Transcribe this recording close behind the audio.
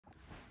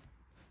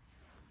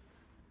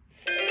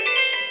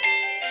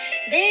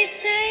They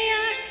say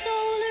our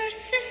solar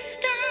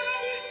system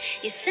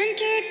is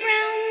centered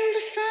round the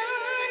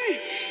sun.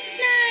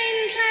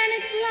 9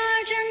 planets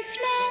large and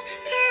small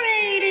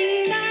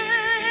parading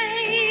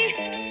by.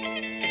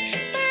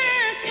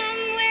 But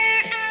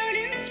somewhere out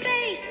in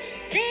space,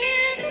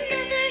 there's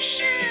another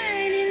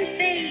shining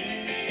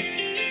face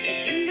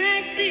that you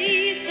might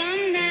see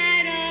some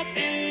night up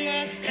in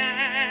the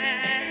sky.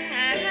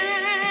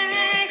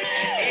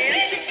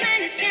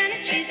 Interplanet,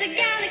 Janet, she's a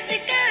galaxy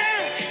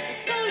girl. The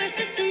solar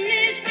system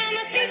is from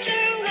a future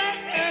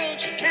world.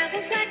 She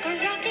travels like a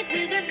rocket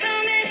with her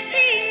comet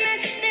team,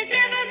 and there's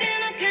never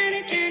been a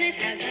planet Janet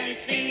hasn't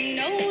seen.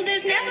 No,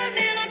 there's never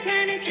been a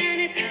planet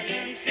Janet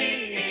hasn't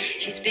seen.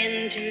 She's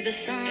been to the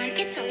sun.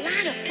 It's a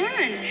lot of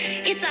fun.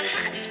 It's a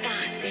hot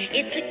spot.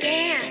 It's a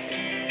gas.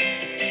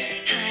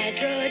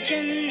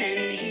 Hydrogen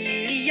and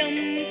helium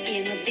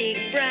in a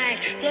big, bright,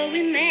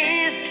 glowing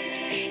mass.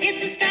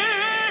 It's a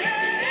star.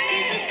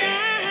 It's a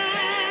star.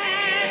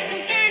 So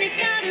Janet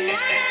got an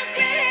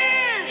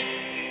autograph.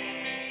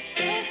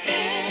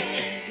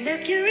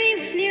 Mercury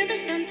was near the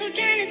sun, so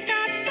Janet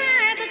stopped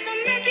by. But the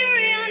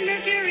mercury on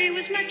Mercury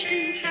was much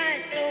too high.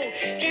 So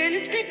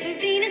Janet split for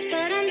Venus,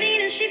 but on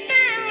Venus she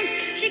found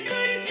she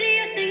couldn't see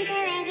a thing for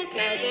all the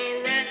clouds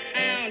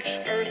around.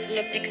 Earth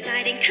looked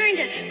exciting,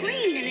 kinda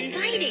green and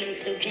inviting,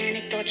 so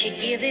Janet thought she'd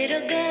give it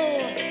a go.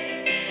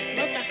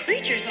 But the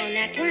creatures on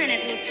that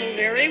planet looked so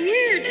very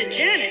weird to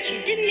Janet, she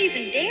didn't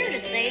even dare to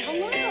say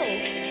hello.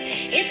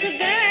 It's a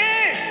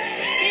bird,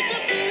 it's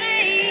a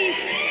plane,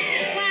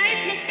 why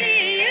it must be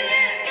a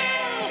UFO.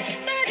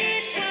 But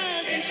it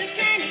was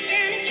Interplanet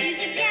Janet,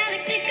 she's a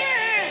galaxy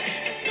girl.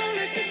 The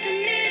solar system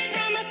is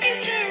from a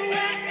future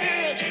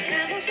world. She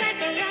travels like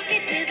a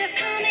rocket with a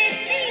comet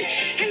team,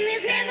 and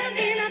there's never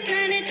been a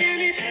planet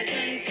Janet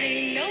hasn't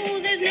seen. No,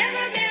 there's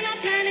never been a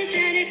planet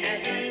Janet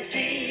hasn't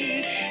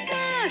seen.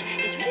 Mars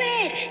is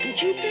red and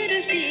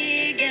Jupiter's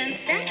big, and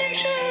Saturn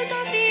shows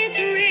off its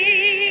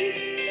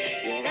rings.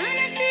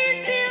 Uranus is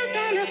built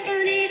on a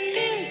funny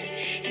tilt,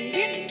 and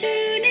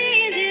Neptune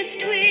is its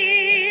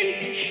twin.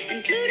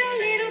 And Pluto,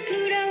 little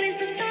Pluto, is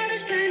the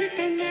farthest planet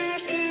from our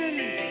sun.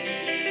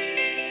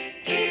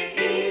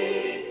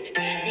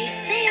 They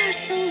say our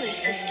solar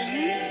system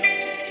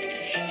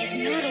is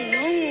not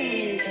alone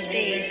in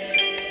space.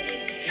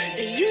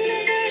 The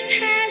universe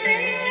has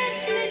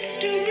endless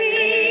mystery.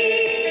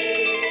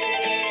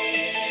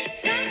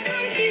 Some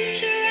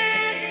future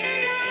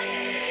astronaut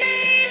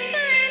may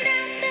find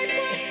out that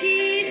what he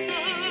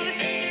thought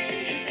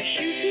a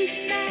shooting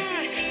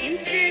star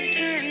instead